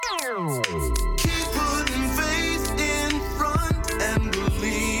Keep putting faith in front and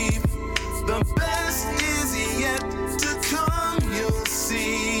believe the best is yet to come, you'll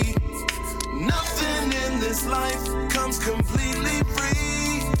see. Nothing in this life comes completely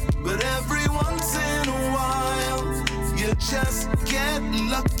free, but every once in a while, you just get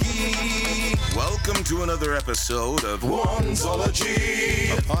lucky. Welcome to another episode of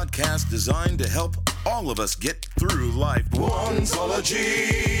One'sology, a podcast designed to help all of us get through life.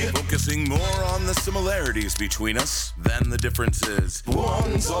 One'sology, Focusing more on the similarities between us than the differences.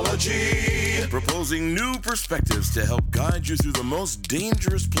 One'sology, Proposing new perspectives to help guide you through the most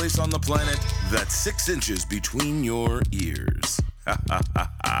dangerous place on the planet that's 6 inches between your ears.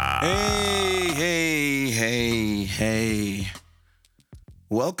 Hey.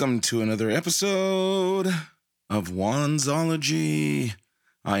 Welcome to another episode of Wandsology.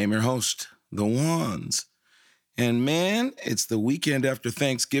 I am your host, The Wands. And man, it's the weekend after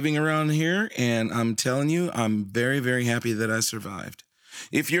Thanksgiving around here, and I'm telling you, I'm very, very happy that I survived.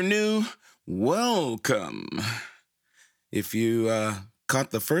 If you're new, welcome. If you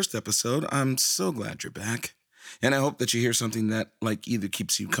caught the first episode, I'm so glad you're back. And I hope that you hear something that either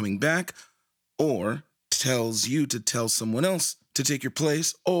keeps you coming back or tells you to tell someone else to take your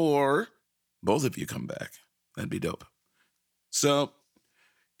place, or both of you come back. That'd be dope. So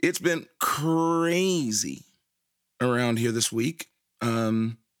it's been crazy around here this week.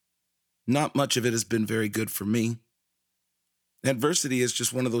 Not much of it has been very good for me. Adversity is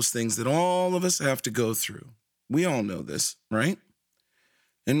just one of those things that all of us have to go through. We all know this, right?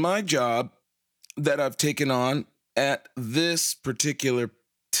 And my job that I've taken on at this particular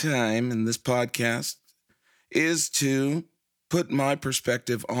time in this podcast is to put my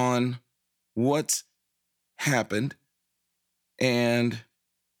perspective on what's happened and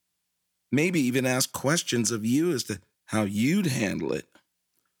maybe even ask questions of you as to how you'd handle it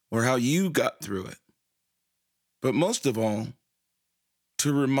or how you got through it. But most of all,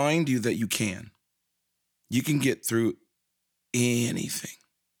 to remind you that you can. You can get through anything,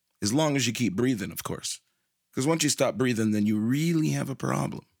 as long as you keep breathing, of course. Because once you stop breathing, then you really have a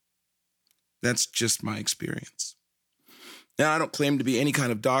problem. That's just my experience. Now, I don't claim to be any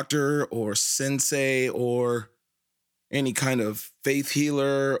kind of doctor or sensei or any kind of faith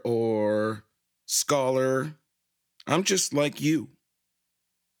healer or scholar. I'm just like you.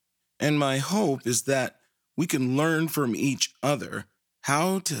 And my hope is that we can learn from each other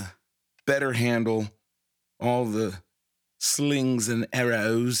how to better handle all the slings and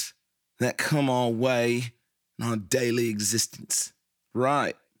arrows that come our way in our daily existence.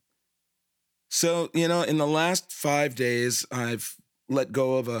 Right. So, in the last 5 days, I've let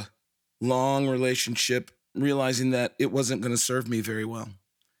go of a long relationship, realizing that it wasn't going to serve me very well.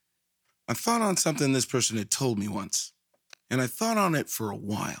 I thought on something this person had told me once, and I thought on it for a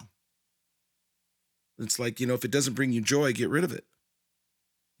while. It's like, if it doesn't bring you joy, get rid of it.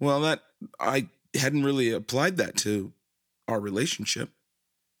 Well, I hadn't really applied that to our relationship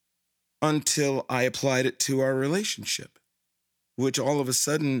until I applied it to our relationship, which all of a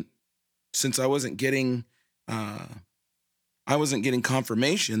sudden, since I wasn't getting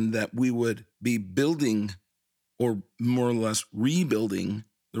confirmation that we would be building or more or less rebuilding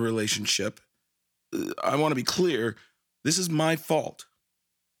the relationship, I want to be clear, this is my fault.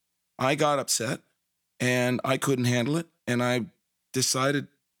 I got upset and I couldn't handle it, and I decided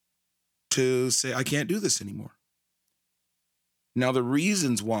to say, I can't do this anymore. Now, the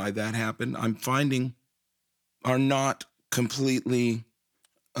reasons why that happened, I'm finding, are not completely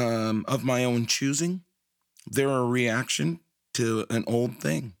of my own choosing. They're a reaction to an old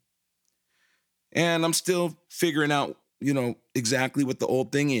thing. And I'm still figuring out, exactly what the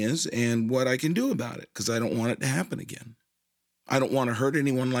old thing is and what I can do about it, because I don't want it to happen again. I don't want to hurt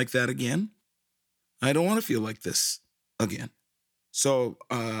anyone like that again. I don't want to feel like this again. So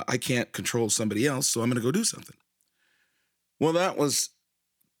I can't control somebody else, so I'm going to go do something. Well, that was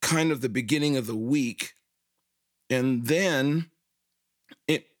kind of the beginning of the week. And then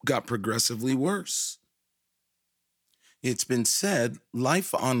it got progressively worse. It's been said,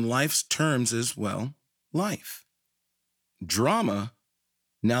 life on life's terms is, life. Drama,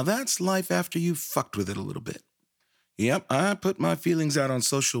 now that's life after you fucked with it a little bit. Yep, I put my feelings out on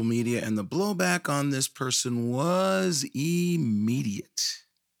social media, and the blowback on this person was immediate.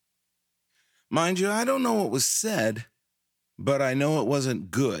 Mind you, I don't know what was said, but I know it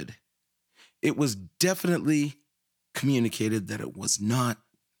wasn't good. It was definitely communicated that it was not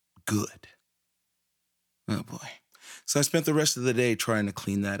good. Oh boy. So I spent the rest of the day trying to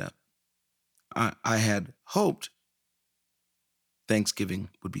clean that up. I had hoped Thanksgiving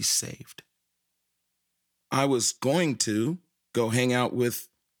would be saved. I was going to go hang out with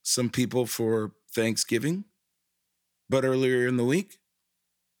some people for Thanksgiving, but earlier in the week,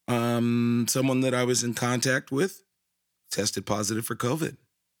 someone that I was in contact with tested positive for COVID.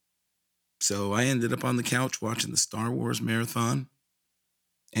 So I ended up on the couch watching the Star Wars marathon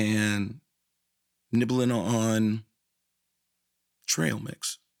and nibbling on trail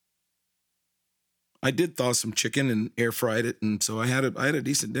mix. I did thaw some chicken and air fried it, and so I had a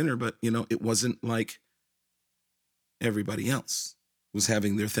decent dinner, but it wasn't like everybody else was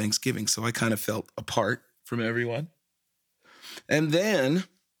having their Thanksgiving. So I kind of felt apart from everyone. And then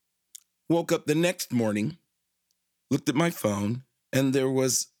woke up the next morning, looked at my phone, and there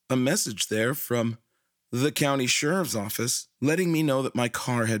was a message there from the county sheriff's office letting me know that my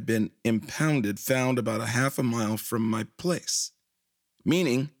car had been impounded, found about a half a mile from my place.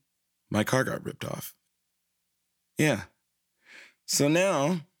 Meaning my car got ripped off. Yeah. So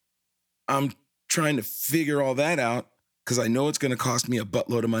now I'm trying to figure all that out because I know it's going to cost me a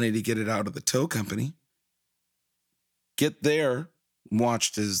buttload of money to get it out of the tow company. Get there,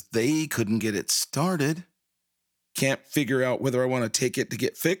 watched as they couldn't get it started. Can't figure out whether I want to take it to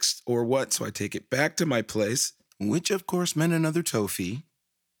get fixed or what, so I take it back to my place, which of course meant another tow fee,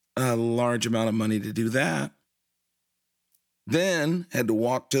 a large amount of money to do that. Then had to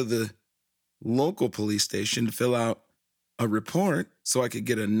walk to the local police station to fill out a report so I could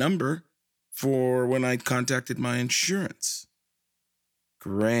get a number for when I contacted my insurance.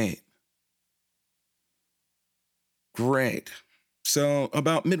 Great. So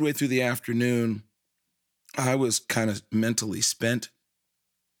about midway through the afternoon, I was kind of mentally spent.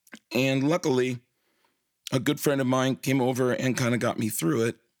 And luckily, a good friend of mine came over and kind of got me through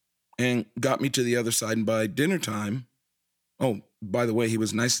it and got me to the other side. And by dinner time, oh, by the way, he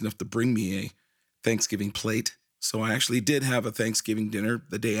was nice enough to bring me a Thanksgiving plate. So I actually did have a Thanksgiving dinner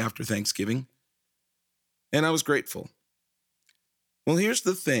the day after Thanksgiving. And I was grateful. Well, here's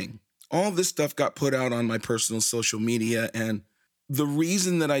the thing. All this stuff got put out on my personal social media. And the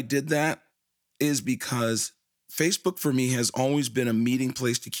reason that I did that is because Facebook for me has always been a meeting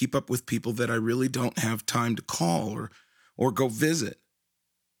place to keep up with people that I really don't have time to call or go visit.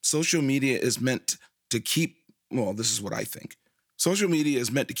 Social media is meant to this is what I think. Social media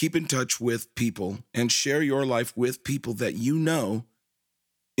is meant to keep in touch with people and share your life with people that you know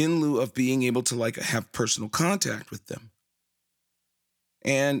in lieu of being able to have personal contact with them.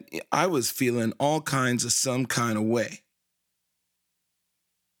 And I was feeling all kinds of some kind of way.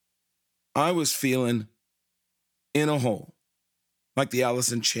 I was feeling in a hole, like the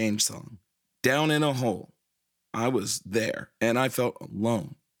Alice in Chains song, down in a hole. I was there, and I felt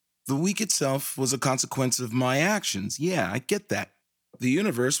alone. The week itself was a consequence of my actions. Yeah, I get that. The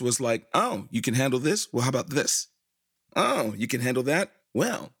universe was like, oh, you can handle this? Well, how about this? Oh, you can handle that?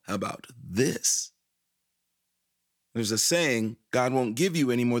 Well, how about this? There's a saying, God won't give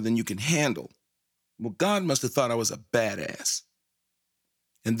you any more than you can handle. Well, God must have thought I was a badass.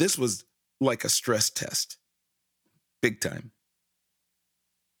 And this was like a stress test. Big time.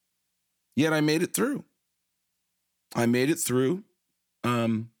 Yet I made it through.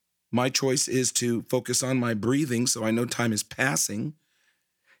 My choice is to focus on my breathing so I know time is passing.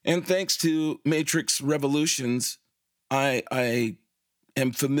 And thanks to Matrix Revolutions, I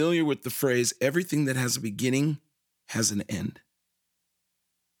am familiar with the phrase, everything that has a beginning has an end.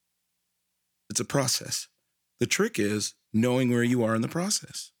 It's a process. The trick is knowing where you are in the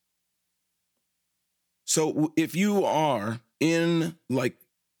process. So if you are in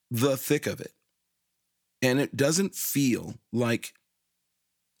the thick of it, and it doesn't feel like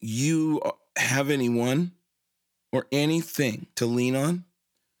you have anyone or anything to lean on,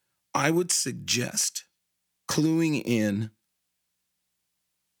 I would suggest cluing in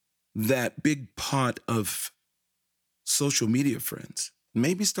that big pot of social media friends.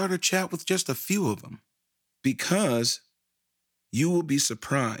 Maybe start a chat with just a few of them, because you will be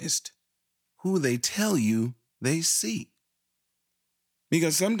surprised who they tell you they see.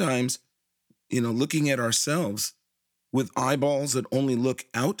 Because sometimes, looking at ourselves with eyeballs that only look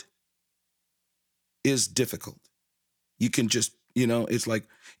out is difficult. You can just, it's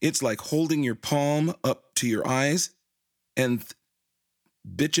like holding your palm up to your eyes and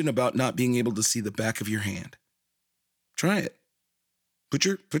bitching about not being able to see the back of your hand. Try it. Put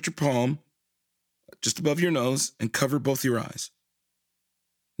your palm just above your nose and cover both your eyes.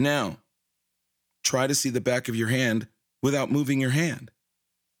 Now, try to see the back of your hand without moving your hand.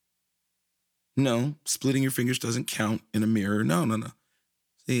 No, splitting your fingers doesn't count in a mirror. No.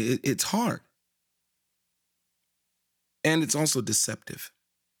 It's hard. And it's also deceptive.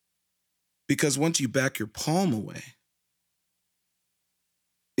 Because once you back your palm away,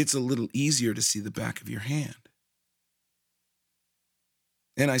 it's a little easier to see the back of your hand.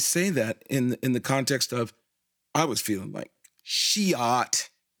 And I say that in the context of I was feeling like she ought.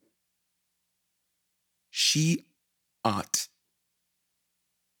 She ought.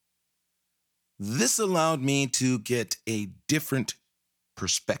 This allowed me to get a different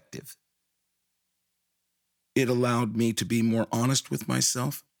perspective. It allowed me to be more honest with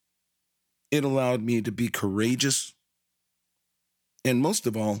myself. It allowed me to be courageous. And most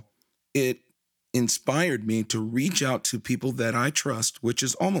of all, it inspired me to reach out to people that I trust, which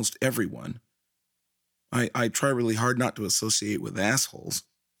is almost everyone. I try really hard not to associate with assholes,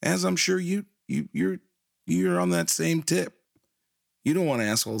 as I'm sure you're on that same tip. You don't want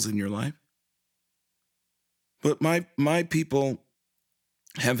assholes in your life. But my people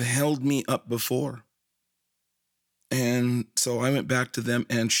have held me up before. And so I went back to them,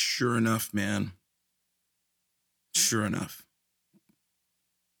 and sure enough, man, sure enough,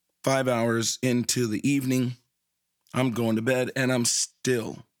 5 hours into the evening, I'm going to bed, and I'm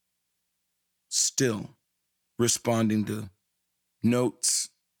still responding to notes,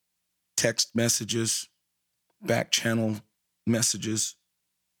 text messages, back channel messages,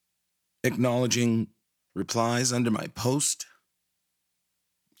 acknowledging replies under my post.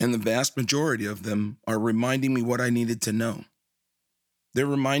 And the vast majority of them are reminding me what I needed to know. They're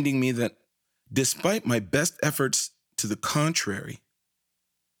reminding me that despite my best efforts to the contrary,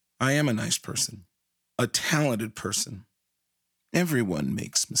 I am a nice person, a talented person. Everyone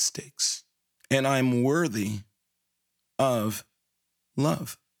makes mistakes, and I'm worthy of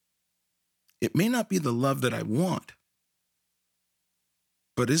love. It may not be the love that I want,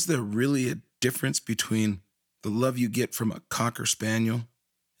 but is there really a difference between the love you get from a Cocker Spaniel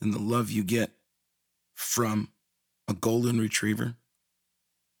and the love you get from a Golden Retriever?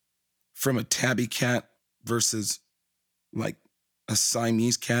 From a Tabby cat versus like a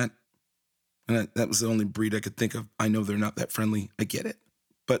Siamese cat? And that was the only breed I could think of. I know they're not that friendly. I get it.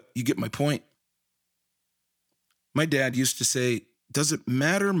 But you get my point. My dad used to say, does it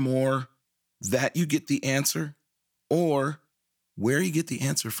matter more that you get the answer or where you get the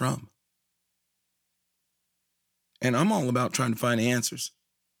answer from? And I'm all about trying to find answers.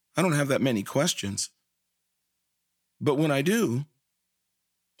 I don't have that many questions. But when I do,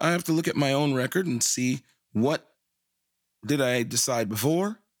 I have to look at my own record and see, what did I decide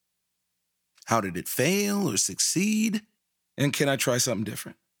before? How did it fail or succeed? And can I try something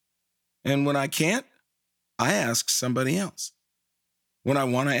different? And when I can't, I ask somebody else. When I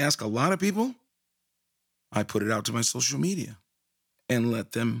want to ask a lot of people, I put it out to my social media and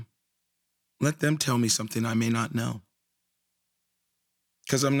let them tell me something I may not know.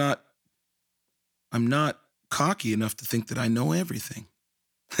 Because I'm not cocky enough to think that I know everything.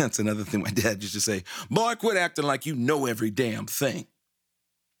 That's another thing my dad used to say. Boy, quit acting like you know every damn thing.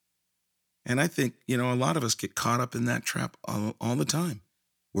 And I think, a lot of us get caught up in that trap all the time.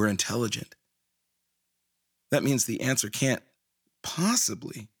 We're intelligent. That means the answer can't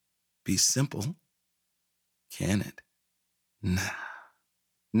possibly be simple, can it? Nah.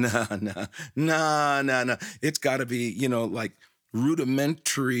 It's got to be, like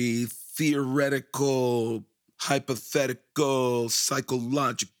rudimentary, theoretical, hypothetical,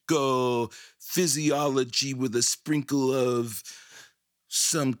 psychological, physiology with a sprinkle of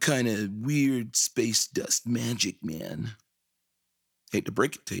some kind of weird space dust magic, man. Hate to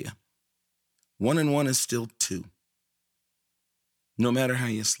break it to you. 1 and 1 is still 2. No matter how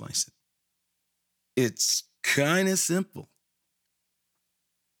you slice it. It's kind of simple.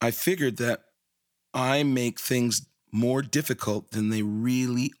 I figured that I make things more difficult than they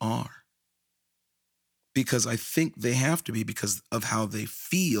really are. Because I think they have to be because of how they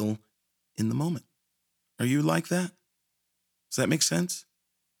feel in the moment. Are you like that? Does that make sense?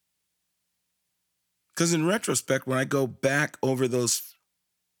 Because in retrospect, when I go back over those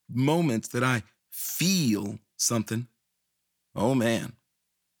moments that I feel something, oh man,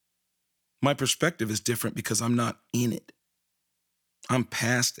 my perspective is different because I'm not in it. I'm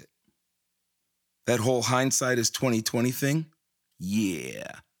past it. That whole hindsight is 20/20 thing?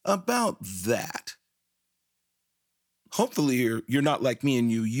 Yeah, about that. Hopefully you're not like me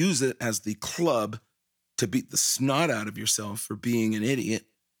and you use it as the club to beat the snot out of yourself for being an idiot.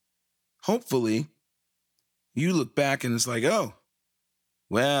 Hopefully you look back and it's like, oh,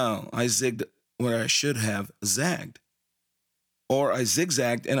 well, I zigged where I should have zagged. Or I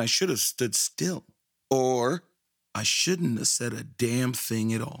zigzagged and I should have stood still. Or I shouldn't have said a damn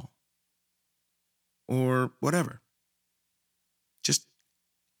thing at all. Or whatever. Just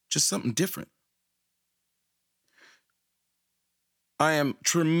something different. I am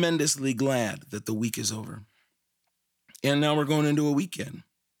tremendously glad that the week is over. And now we're going into a weekend.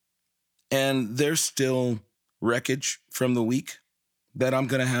 And there's still wreckage from the week. that I'm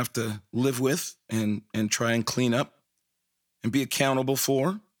going to have to live with and try and clean up and be accountable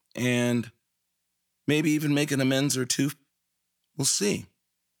for, and maybe even make an amends or two. We'll see.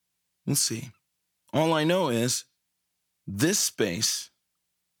 We'll see. All I know is this space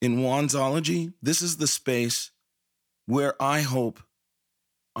in Wandsology, this is the space where I hope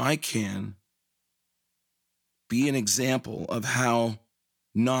I can be an example of how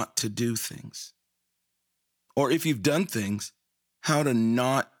not to do things. Or if you've done things, how to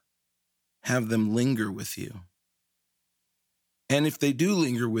not have them linger with you. And if they do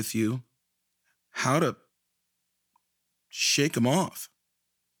linger with you, how to shake them off.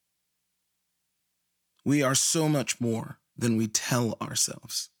 We are so much more than we tell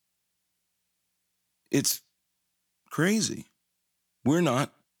ourselves. It's crazy. We're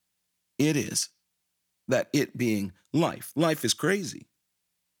not. It is. That it being life. Life is crazy.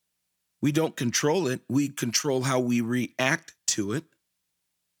 We don't control it. We control how we react to it.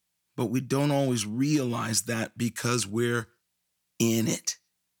 But we don't always realize that because we're in it.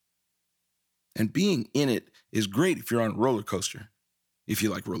 And being in it is great if you're on a roller coaster. If you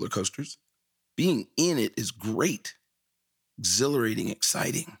like roller coasters. Being in it is great. Exhilarating,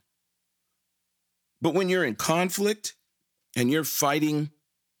 exciting. But when you're in conflict and you're fighting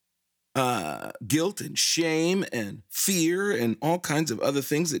guilt and shame and fear and all kinds of other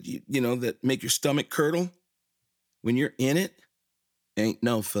things that you know that make your stomach curdle, when you're in it, ain't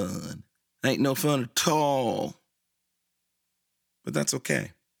no fun. Ain't no fun at all. But that's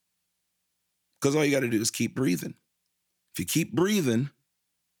okay. Because all you got to do is keep breathing. If you keep breathing,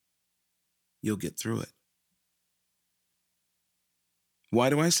 you'll get through it. Why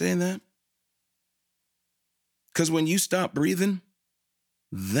do I say that? Because when you stop breathing,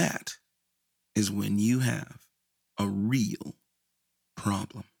 that is when you have a real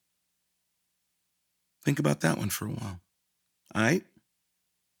problem. Think about that one for a while. All right?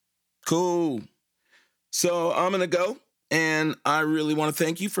 Cool. So I'm going to go, and I really want to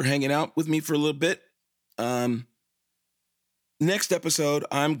thank you for hanging out with me for a little bit. Next episode,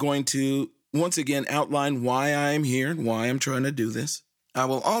 I'm going to once again outline why I'm here and why I'm trying to do this. I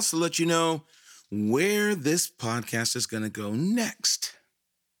will also let you know where this podcast is going to go next.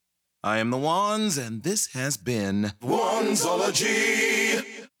 I am the Wands, and this has been Wandsology.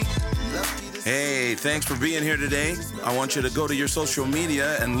 Hey, thanks for being here today. I want you to go to your social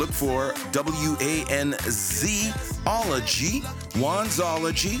media and look for WANZology,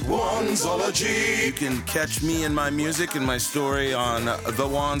 Wandsology. Wandsology. You can catch me and my music and my story on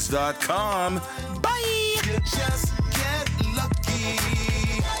thewands.com. Bye. Just get lucky.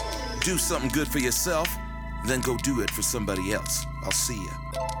 Do something good for yourself, then go do it for somebody else. I'll see you.